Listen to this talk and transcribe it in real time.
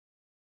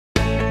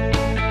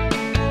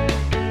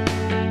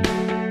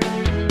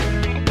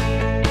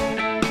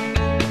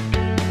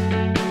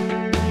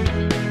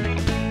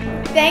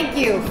thank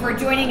you for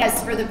joining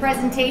us for the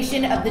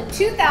presentation of the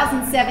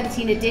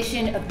 2017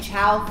 edition of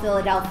Ciao,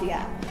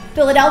 Philadelphia.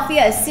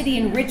 Philadelphia, a city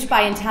enriched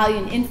by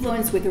Italian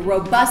influence with a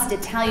robust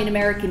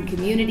Italian-American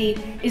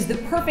community, is the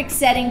perfect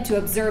setting to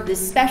observe this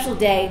special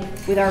day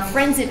with our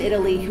friends of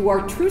Italy who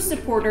are true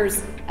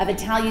supporters of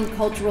Italian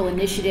cultural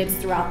initiatives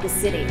throughout the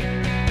city.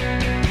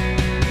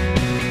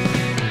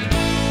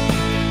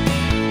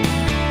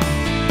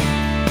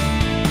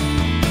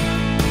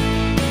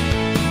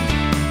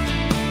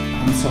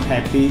 I'm so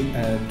happy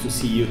to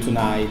see you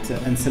tonight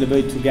and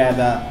celebrate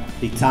together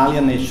the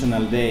Italian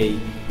National Day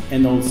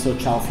and also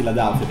Ciao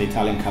Philadelphia, the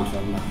Italian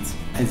Cultural Month.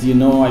 As you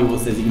know, I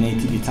was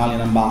designated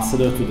Italian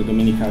ambassador to the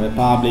Dominican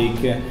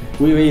Republic.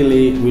 We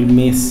really will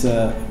miss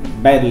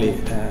badly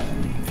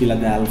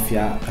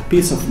Philadelphia. A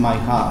piece of my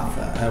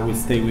heart will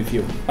stay with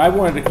you. I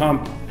wanted to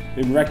come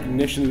in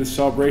recognition of this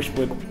celebration,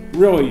 but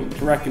really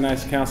to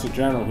recognize the Consul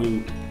General,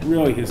 who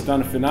really has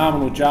done a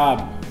phenomenal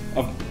job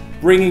of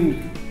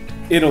bringing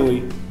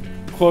Italy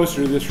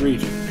closer to this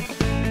region.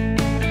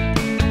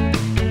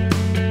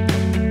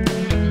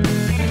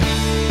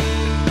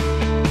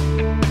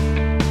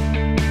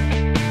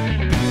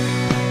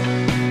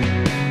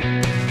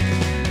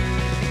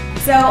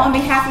 So on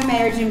behalf of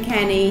Mayor Jim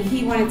Kenney,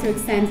 he wanted to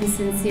extend his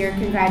sincere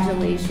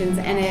congratulations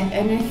and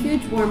a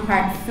huge warm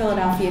heart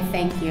Philadelphia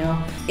thank you.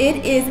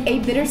 It is a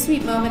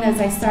bittersweet moment as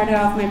I started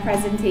off my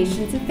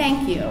presentation to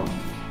thank you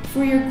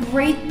for your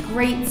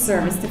great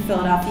service to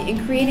Philadelphia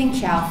in creating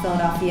Ciao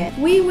Philadelphia.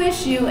 We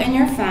wish you and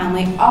your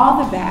family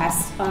all the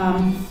best.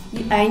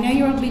 I know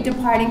you will be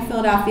departing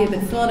Philadelphia,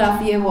 but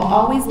Philadelphia will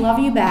always love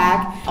you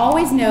back.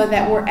 Always know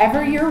that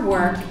wherever your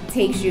work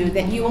takes you,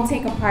 that you will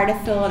take a part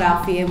of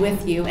Philadelphia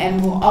with you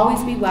and will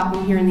always be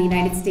welcome here in the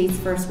United States'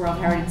 first World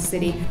Heritage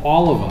City.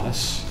 All of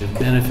us have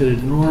benefited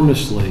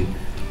enormously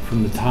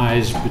from the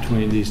ties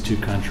between these two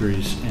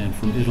countries and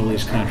from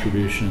Italy's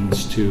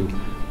contributions to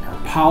our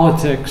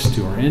politics,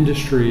 to our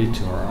industry,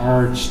 to our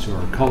arts, to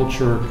our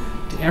culture,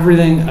 to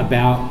everything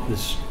about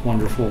this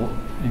wonderful,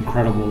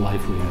 incredible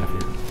life we have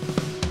here.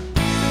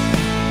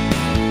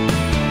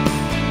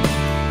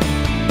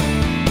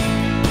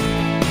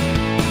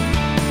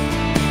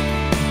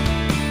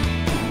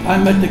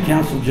 I met the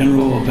Consul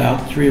General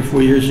about 3 or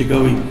 4 years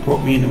ago. He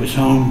brought me into his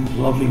home, his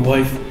lovely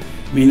wife.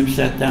 Me and him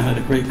sat down, had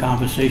a great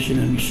conversation,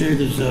 and he shared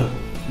his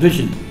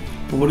vision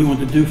for what he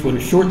wanted to do for the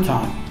short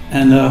time.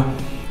 And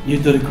you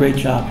did a great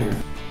job here.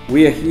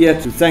 We are here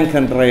to thank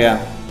Andrea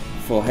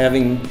for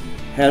having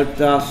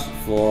helped us,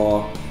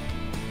 for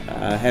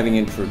having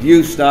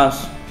introduced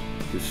us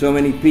to so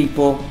many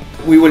people.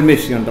 We will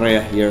miss you,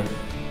 Andrea, here.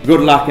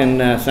 Good luck in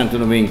Santo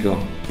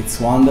Domingo. It's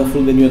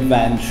wonderful, the new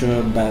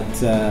adventure,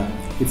 but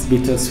it's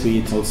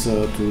bittersweet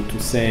also to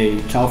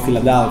say Ciao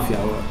Philadelphia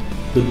or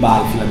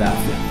Goodbye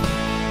Philadelphia.